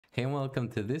Hey and welcome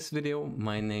to this video.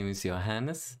 My name is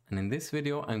Johannes, and in this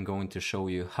video I'm going to show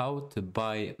you how to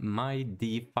buy My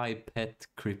DeFi Pet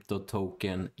crypto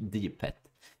token DPET.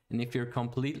 And if you're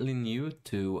completely new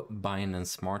to Binance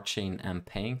Smart Chain and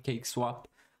pancakeswap,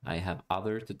 I have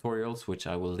other tutorials which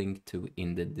I will link to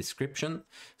in the description.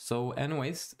 So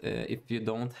anyways, if you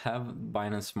don't have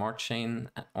Binance Smart Chain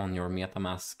on your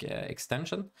metamask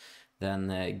extension, then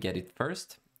get it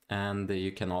first. And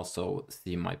you can also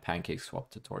see my pancakeswap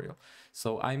tutorial.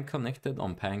 So I'm connected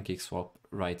on pancakeswap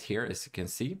right here, as you can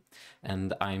see,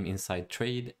 and I'm inside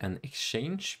trade and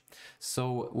exchange.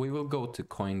 So we will go to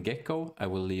CoinGecko. I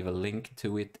will leave a link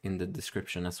to it in the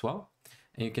description as well.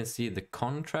 And you can see the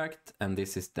contract, and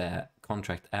this is the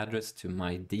contract address to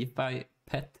My DeFi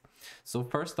Pet. So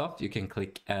first off, you can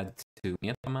click add to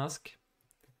metamask,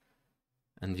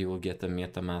 and you will get a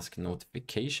metamask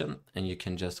notification, and you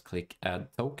can just click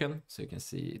add token. So you can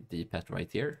see DPET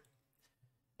right here.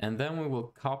 And then we will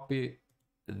copy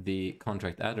the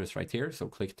contract address right here. So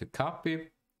click to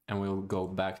copy, and we'll go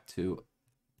back to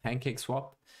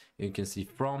pancakeswap. You can see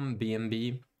from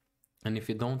BNB. And if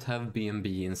you don't have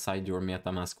BNB inside your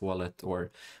metamask wallet or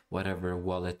whatever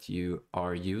wallet you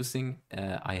are using,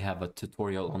 I have a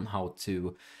tutorial on how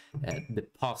to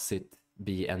deposit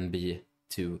BNB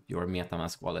to your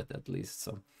metamask wallet at least.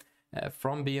 So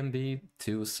from BNB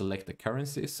to select the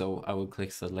currency, so I will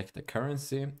click select the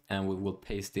currency, and we will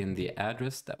paste in the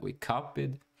address that we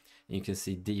copied. You can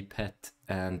see DPET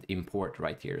and import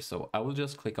right here. So I will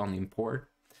just click on import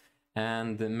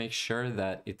and make sure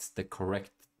that it's the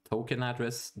correct token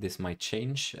address. This might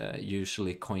change.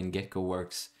 Usually CoinGecko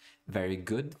works very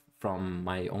good from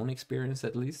my own experience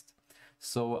at least.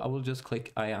 So I will just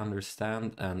click I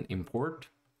understand and import.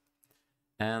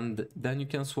 And then you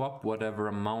can swap whatever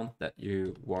amount that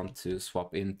you want to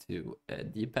swap into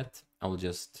DPET.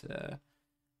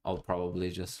 I'll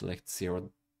probably just select 0.03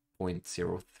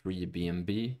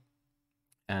 BNB,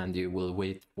 and you will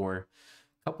wait for a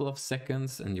couple of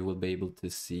seconds, and you will be able to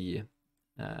see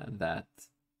that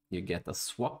you get a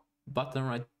swap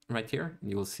button right here.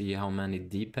 You will see how many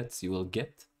DPETs you will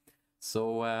get.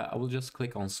 So I will just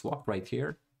click on swap right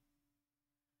here,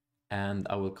 and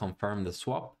I will confirm the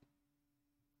swap.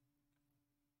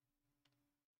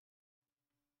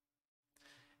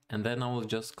 And then I will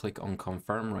just click on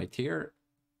confirm right here.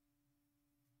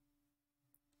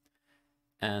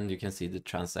 And you can see the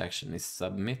transaction is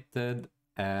submitted,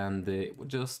 and it will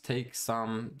just take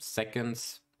some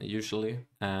seconds usually.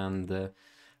 And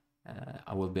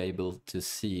I will be able to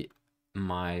see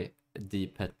my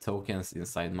DPET tokens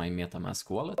inside my metamask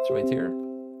wallet right here.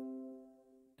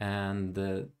 And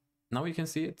now you can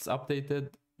see it's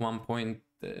updated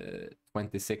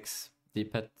 1.26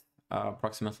 DPET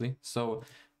approximately. So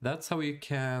that's how you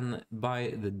can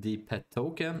buy the DPET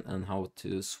token and how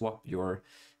to swap your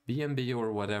BNB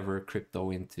or whatever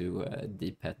crypto into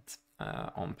DPET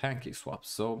on pancakeswap.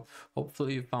 So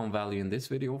hopefully you found value in this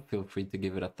video. Feel free to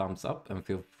give it a thumbs up, and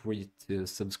feel free to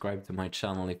subscribe to my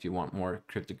channel if you want more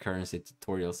cryptocurrency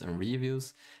tutorials and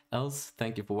reviews. Else,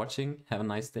 thank you for watching. Have a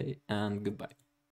nice day and goodbye.